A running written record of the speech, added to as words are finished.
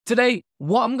Today,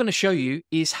 what I'm going to show you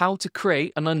is how to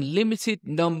create an unlimited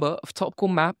number of topical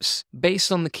maps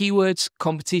based on the keywords,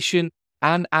 competition,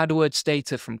 and AdWords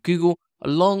data from Google,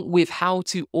 along with how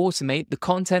to automate the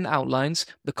content outlines,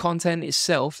 the content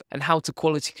itself, and how to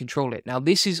quality control it. Now,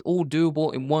 this is all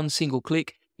doable in one single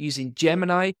click using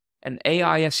Gemini and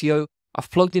AI SEO. I've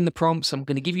plugged in the prompts. I'm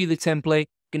going to give you the template,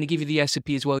 going to give you the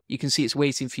recipe as well. You can see it's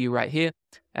waiting for you right here,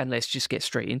 and let's just get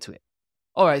straight into it.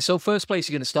 All right, so first place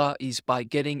you're going to start is by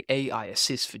getting AI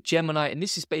Assist for Gemini, and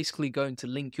this is basically going to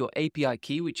link your API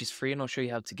key, which is free, and I'll show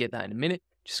you how to get that in a minute.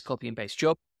 Just copy and paste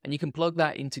job, and you can plug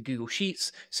that into Google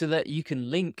Sheets so that you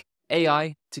can link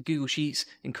AI to Google Sheets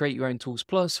and create your own tools.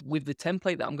 Plus, with the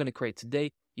template that I'm going to create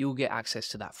today, you'll get access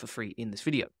to that for free in this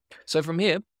video. So from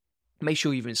here, make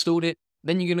sure you've installed it.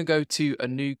 Then you're going to go to a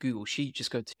new Google Sheet.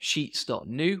 Just go to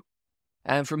sheets.new.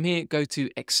 And from here, go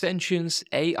to Extensions,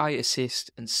 AI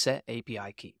Assist, and Set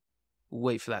API Key. We'll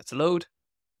wait for that to load.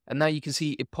 And now you can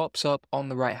see it pops up on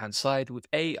the right-hand side with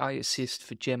AI Assist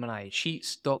for Gemini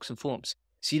Sheets, Docs, and Forms.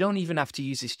 So you don't even have to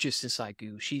use this just inside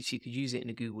Google Sheets. You could use it in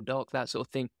a Google Doc, that sort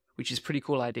of thing, which is a pretty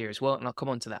cool idea as well. And I'll come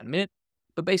on to that in a minute.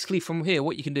 But basically from here,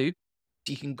 what you can do,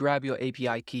 you can grab your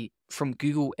API key from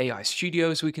Google AI Studio.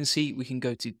 As we can see, we can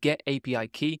go to Get API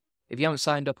Key. If you haven't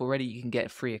signed up already, you can get a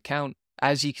free account.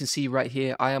 As you can see right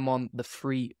here, I am on the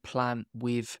free plan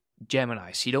with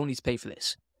Gemini, so you don't need to pay for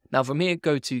this. Now from here,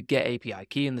 go to Get API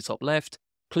Key in the top left,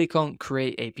 click on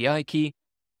Create API Key.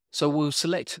 So we'll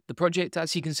select the project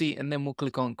as you can see, and then we'll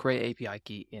click on Create API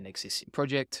Key in existing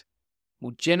project.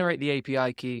 We'll generate the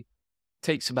API key,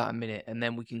 takes about a minute, and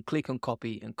then we can click on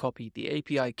Copy and copy the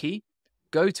API key.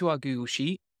 Go to our Google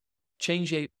Sheet,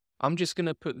 change it. I'm just going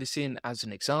to put this in as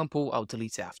an example. I'll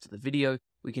delete it after the video.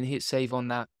 We can hit save on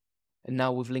that. And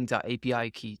now we've linked our API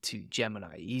key to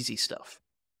Gemini. Easy stuff.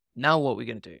 Now what we're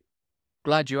going to do?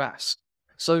 Glad you asked.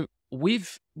 So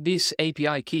with this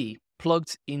API key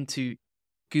plugged into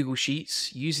Google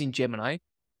Sheets using Gemini,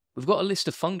 we've got a list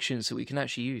of functions that we can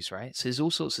actually use, right? So there's all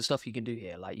sorts of stuff you can do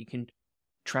here. Like you can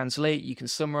translate, you can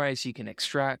summarize, you can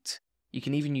extract, you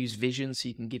can even use vision. So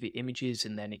you can give it images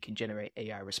and then it can generate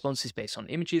AI responses based on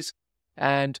images.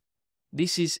 And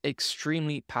this is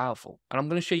extremely powerful, and I'm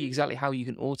going to show you exactly how you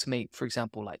can automate, for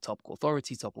example, like topical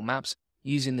authority, topical maps,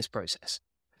 using this process.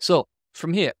 So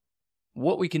from here,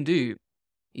 what we can do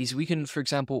is we can, for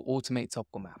example, automate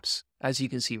topical maps, as you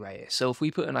can see right here. So if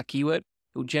we put in our keyword,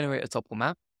 it will generate a topical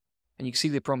map, and you can see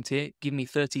the prompt here, give me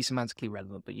 30 semantically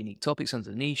relevant but unique topics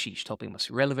underneath, each topic must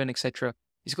be relevant, etc.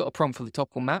 It's got a prompt for the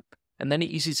topical map, and then it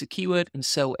uses a keyword in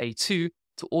cell A2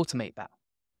 to automate that.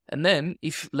 And then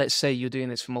if, let's say, you're doing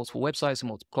this for multiple websites and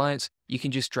multiple clients, you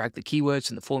can just drag the keywords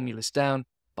and the formulas down.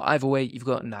 But either way, you've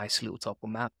got a nice little topical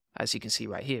map. As you can see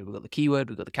right here, we've got the keyword,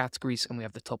 we've got the categories, and we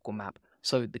have the topical map.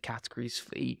 So the categories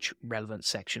for each relevant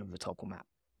section of the topical map.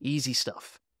 Easy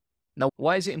stuff. Now,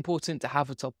 why is it important to have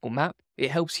a topical map?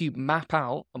 It helps you map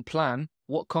out and plan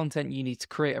what content you need to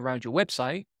create around your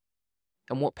website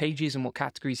and what pages and what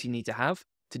categories you need to have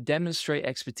to demonstrate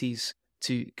expertise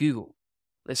to Google.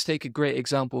 Let's take a great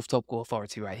example of topical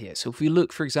authority right here. So if we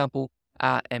look, for example,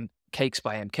 at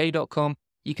cakesbymk.com,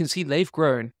 you can see they've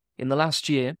grown in the last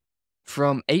year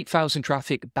from 8,000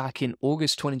 traffic back in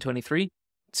August 2023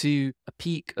 to a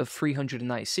peak of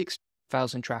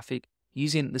 396,000 traffic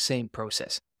using the same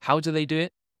process. How do they do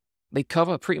it? They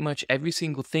cover pretty much every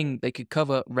single thing they could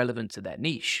cover relevant to their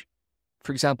niche.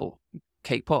 For example,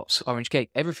 cake pops, orange cake,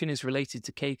 everything is related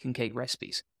to cake and cake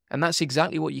recipes. And that's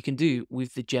exactly what you can do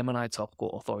with the Gemini Topical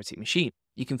Authority machine.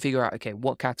 You can figure out, okay,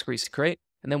 what categories to create,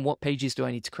 and then what pages do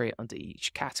I need to create under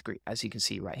each category, as you can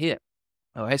see right here.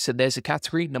 All right, so there's a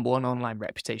category, number 1, online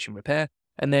reputation repair,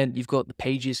 and then you've got the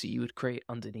pages that you would create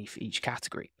underneath each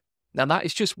category. Now, that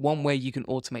is just one way you can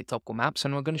automate topical maps,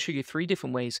 and I'm going to show you 3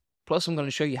 different ways, plus I'm going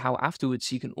to show you how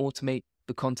afterwards you can automate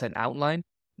the content outline,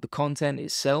 the content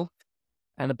itself,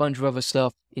 and a bunch of other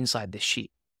stuff inside this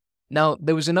sheet. Now,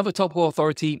 there was another topical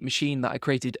authority machine that I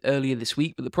created earlier this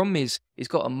week, but the problem is it's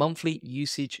got a monthly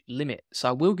usage limit. So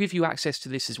I will give you access to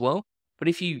this as well. But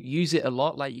if you use it a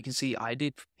lot, like you can see I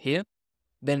did here,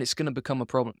 then it's going to become a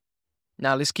problem.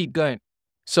 Now, let's keep going.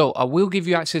 So I will give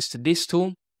you access to this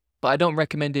tool, but I don't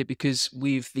recommend it because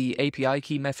with the API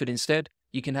key method instead,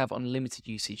 you can have unlimited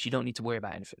usage. You don't need to worry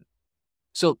about anything.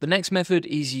 So the next method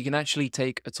is you can actually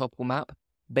take a topical map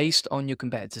based on your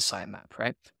competitor's sitemap,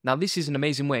 right? Now, this is an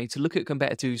amazing way to look at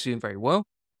competitors who are doing very well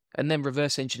and then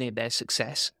reverse engineer their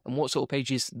success and what sort of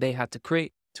pages they had to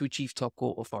create to achieve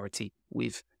topical authority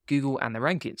with Google and their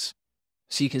rankings.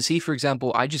 So you can see, for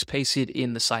example, I just pasted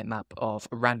in the sitemap of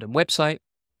a random website.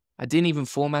 I didn't even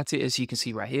format it, as you can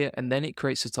see right here, and then it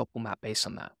creates a topical map based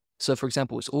on that. So for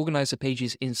example, it's organize the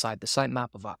pages inside the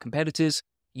sitemap of our competitors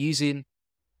using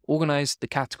organize the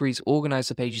categories, organize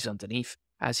the pages underneath,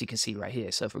 as you can see right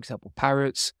here. So for example,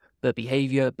 parrots, bird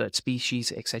behavior, bird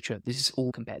species, etc. This is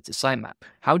all compared to sitemap.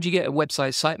 How do you get a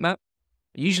website sitemap?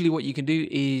 Usually what you can do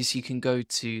is you can go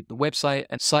to the website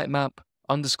and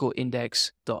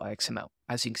sitemap_index.xml,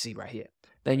 as you can see right here.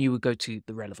 Then you would go to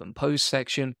the relevant post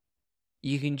section.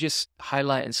 You can just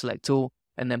highlight and select all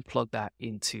and then plug that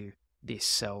into this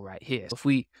cell right here. If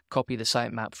we copy the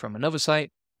sitemap from another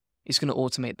site, it's going to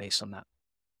automate based on that.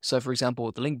 So for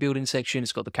example, the link building section,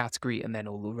 it's got the category and then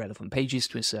all the relevant pages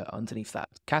to insert underneath that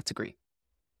category.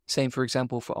 Same, for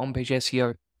example, for on-page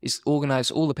SEO, is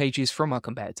organize all the pages from our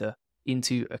competitor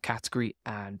into a category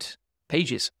and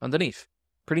pages underneath.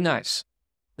 Pretty nice.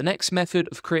 The next method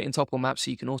of creating topical maps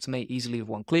that you can automate easily with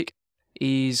one click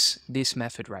is this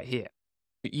method right here.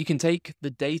 You can take the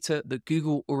data that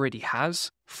Google already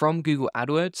has from Google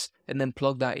AdWords and then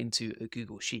plug that into a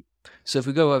Google Sheet. So if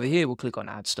we go over here, we'll click on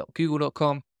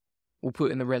ads.google.com. We'll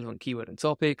put in the relevant keyword and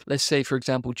topic. Let's say, for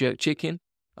example, jerk chicken.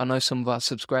 I know some of our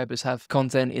subscribers have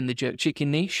content in the jerk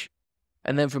chicken niche.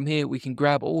 And then from here, we can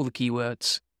grab all the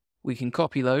keywords. We can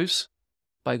copy those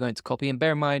by going to copy. And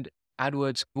bear in mind,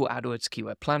 Google AdWords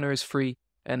Keyword Planner is free.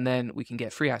 And then we can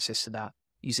get free access to that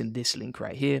using this link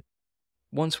right here.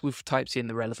 Once we've typed in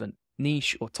the relevant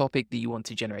niche or topic that you want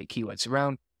to generate keywords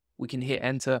around, we can hit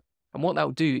enter. And what that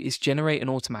will do is generate an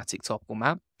automatic topical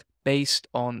map based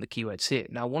on the keywords here.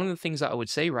 Now, one of the things that I would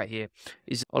say right here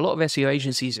is a lot of SEO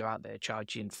agencies are out there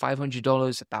charging $500,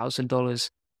 $1,000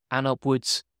 and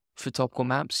upwards for topical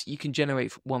maps. You can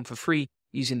generate one for free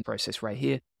using the process right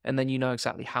here, and then you know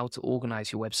exactly how to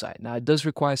organize your website. Now, it does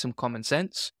require some common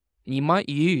sense, and you might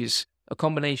use a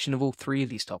combination of all three of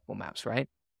these topical maps, right?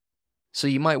 So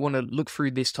you might want to look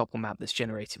through this topical map that's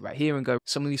generated right here and go,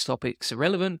 some of these topics are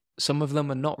relevant, some of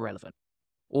them are not relevant.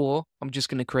 Or I'm just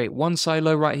going to create one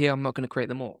silo right here. I'm not going to create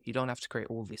them all. You don't have to create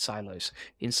all the silos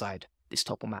inside this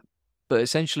topical map. But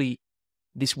essentially,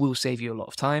 this will save you a lot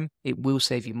of time. It will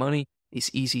save you money. It's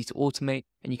easy to automate,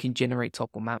 and you can generate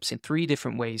topical maps in 3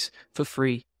 different ways for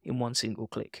free in one single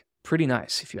click. Pretty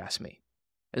nice, if you ask me.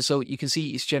 And so you can see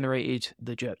it's generated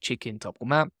the jerk chicken topical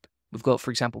map. We've got,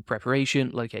 for example,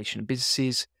 preparation, location of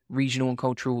businesses, regional and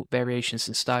cultural variations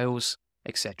and styles,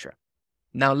 etc.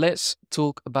 Now let's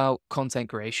talk about content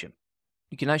creation.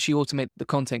 You can actually automate the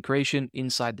content creation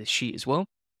inside this sheet as well.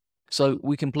 So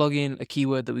we can plug in a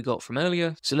keyword that we got from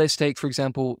earlier. So let's take, for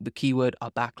example, the keyword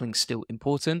 "are backlinks still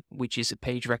important," which is a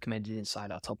page recommended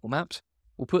inside our topical maps.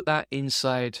 We'll put that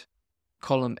inside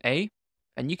column A,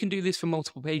 and you can do this for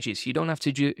multiple pages. You don't have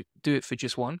to do it for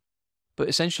just one. But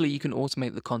essentially, you can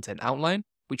automate the content outline,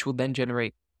 which will then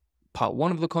generate part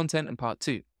 1 of the content and part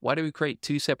 2. Why do we create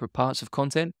 2 separate parts of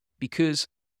content? Because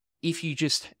if you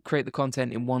just create the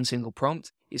content in one single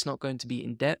prompt, it's not going to be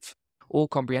in-depth or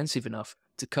comprehensive enough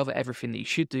to cover everything that you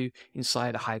should do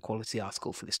inside a high-quality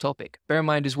article for this topic. Bear in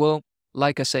mind as well,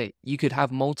 like I say, you could have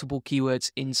multiple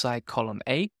keywords inside column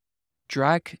A,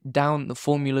 drag down the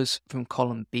formulas from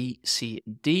column B, C,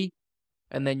 and D,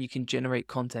 and then you can generate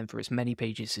content for as many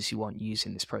pages as you want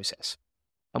using this process.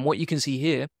 And what you can see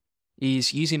here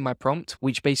is using my prompt,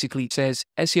 which basically says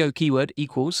SEO keyword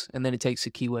equals, and then it takes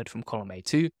a keyword from column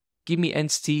A2, give me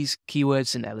entities,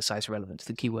 keywords, and LSIs relevant to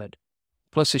the keyword,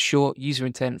 plus a short user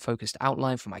intent focused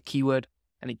outline for my keyword,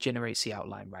 and it generates the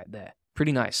outline right there.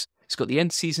 Pretty nice. It's got the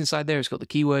entities inside there, it's got the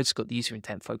keywords, it's got the user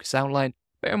intent focused outline.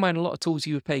 Bear in mind, a lot of tools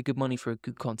you would pay good money for a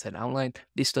good content outline.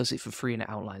 This does it for free and it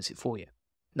outlines it for you.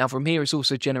 Now from here, it's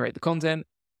also generate the content.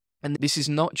 And this is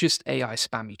not just AI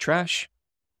spammy trash.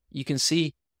 You can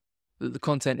see that the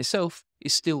content itself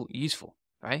is still useful,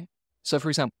 right? So for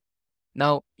example,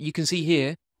 now you can see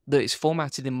here that it's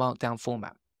formatted in Markdown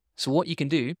format. So what you can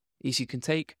do is you can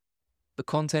take the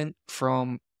content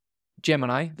from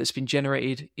Gemini that's been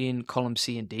generated in column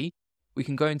C and D. We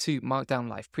can go into Markdown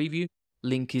Live Preview.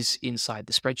 Link is inside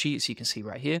the spreadsheet, so you can see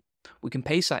right here. We can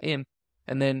paste that in,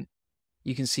 and then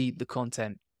you can see the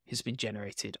content has been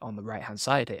generated on the right-hand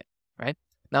side here, right?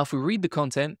 Now, if we read the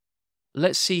content,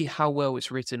 let's see how well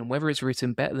it's written and whether it's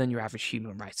written better than your average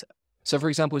human writer. So, for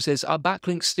example, it says, are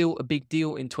backlinks still a big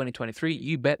deal in 2023?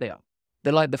 You bet they are.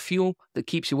 They're like the fuel that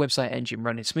keeps your website engine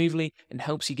running smoothly and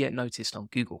helps you get noticed on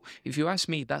Google. If you ask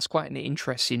me, that's quite an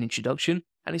interesting introduction,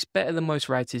 and it's better than most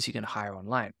writers you can hire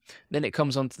online. Then it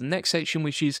comes on to the next section,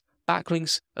 which is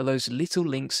backlinks are those little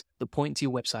links that point to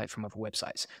your website from other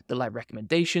websites. They're like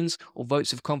recommendations or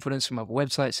votes of confidence from other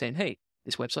websites saying, hey,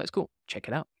 this website's cool, check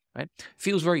it out, right?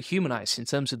 Feels very humanized in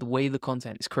terms of the way the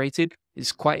content is created.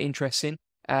 It's quite interesting.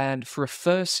 And for a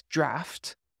first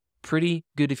draft, pretty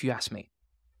good if you ask me.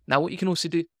 Now, what you can also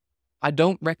do I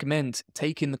don't recommend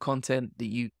taking the content that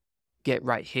you get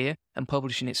right here and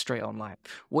publishing it straight online.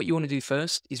 What you want to do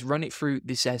first is run it through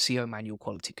this SEO manual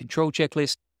quality control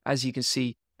checklist, as you can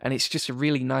see, and it's just a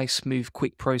really nice, smooth,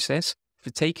 quick process for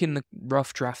taking the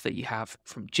rough draft that you have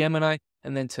from Gemini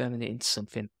and then turning it into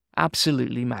something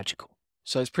absolutely magical.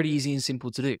 So it's pretty easy and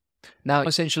simple to do. Now,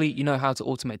 essentially, you know how to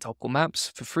automate topical maps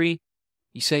for free.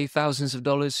 You save thousands of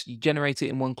dollars, you generate it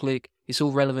in one click. It's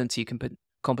all relevant to your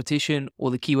competition or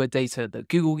the keyword data that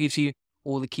Google gives you,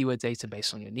 or the keyword data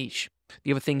based on your niche.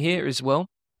 The other thing here as well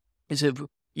is that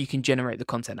you can generate the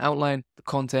content outline, the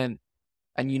content,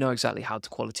 and you know exactly how to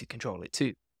quality control it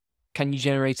too. Can you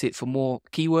generate it for more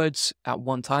keywords at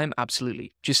one time?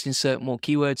 Absolutely. Just insert more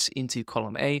keywords into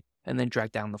column A and then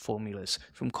drag down the formulas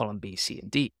from column B, C,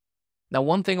 and D. Now,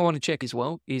 one thing I want to check as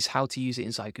well is how to use it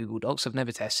inside Google Docs. I've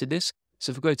never tested this.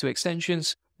 So if we go to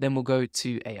extensions, then we'll go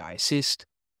to AI Assist.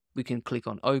 We can click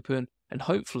on open, and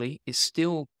hopefully it's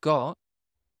still got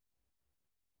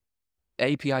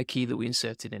the API key that we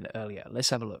inserted in earlier. Let's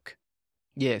have a look.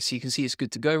 Yeah, so you can see it's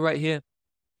good to go right here.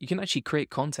 You can actually create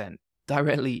content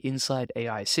directly inside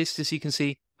AI Assist, as you can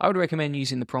see. I would recommend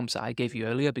using the prompts that I gave you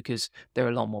earlier because they're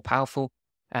a lot more powerful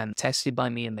and tested by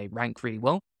me and they rank really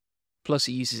well. Plus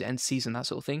it uses entities and that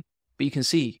sort of thing. But you can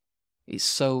see it's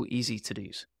so easy to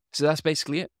do. So that's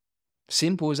basically it.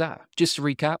 Simple as that. Just to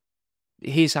recap,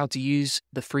 here's how to use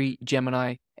the free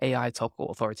Gemini AI Topical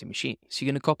Authority Machine. So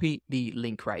you're going to copy the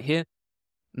link right here.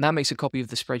 And that makes a copy of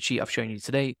the spreadsheet I've shown you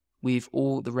today with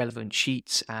all the relevant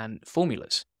sheets and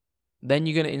formulas. Then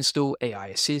you're going to install AI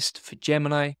Assist for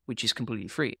Gemini, which is completely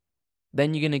free.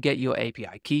 Then you're going to get your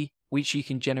API key, which you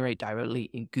can generate directly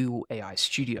in Google AI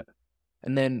Studio.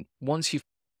 And then once you've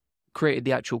created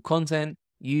the actual content,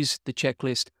 use the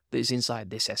checklist that is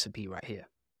inside this SOP right here.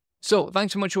 So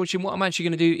thanks so much for watching. What I'm actually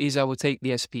going to do is I will take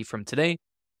the SOP from today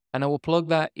and I will plug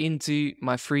that into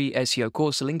my free SEO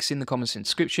course. The link's in the comments and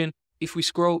description. If we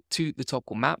scroll to the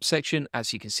topical map section,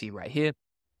 as you can see right here,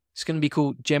 it's going to be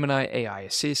called Gemini AI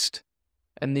Assist.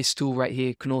 And this tool right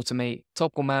here can automate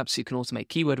topical maps, it can automate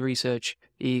keyword research,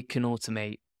 it can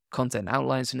automate content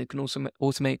outlines, and it can also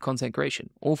automate content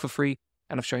creation, all for free.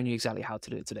 And I've shown you exactly how to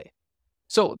do it today.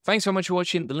 So thanks so much for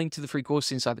watching. The link to the free course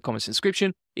is inside the comments and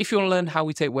description. If you want to learn how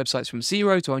we take websites from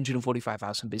 0 to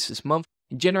 145,000 business a month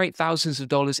and generate thousands of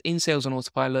dollars in sales on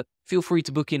autopilot, feel free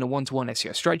to book in a one-to-one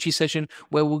SEO strategy session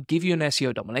where we'll give you an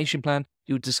SEO domination plan.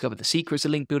 You'll discover the secrets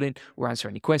of link building, we'll answer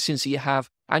any questions that you have,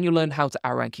 and you'll learn how to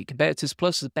outrank your competitors,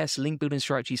 plus the best link building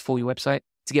strategies for your website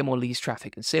to get more leads,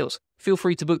 traffic, and sales. Feel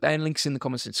free to book that in. Links in the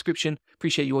comments and description.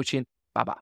 Appreciate you watching. Bye-bye.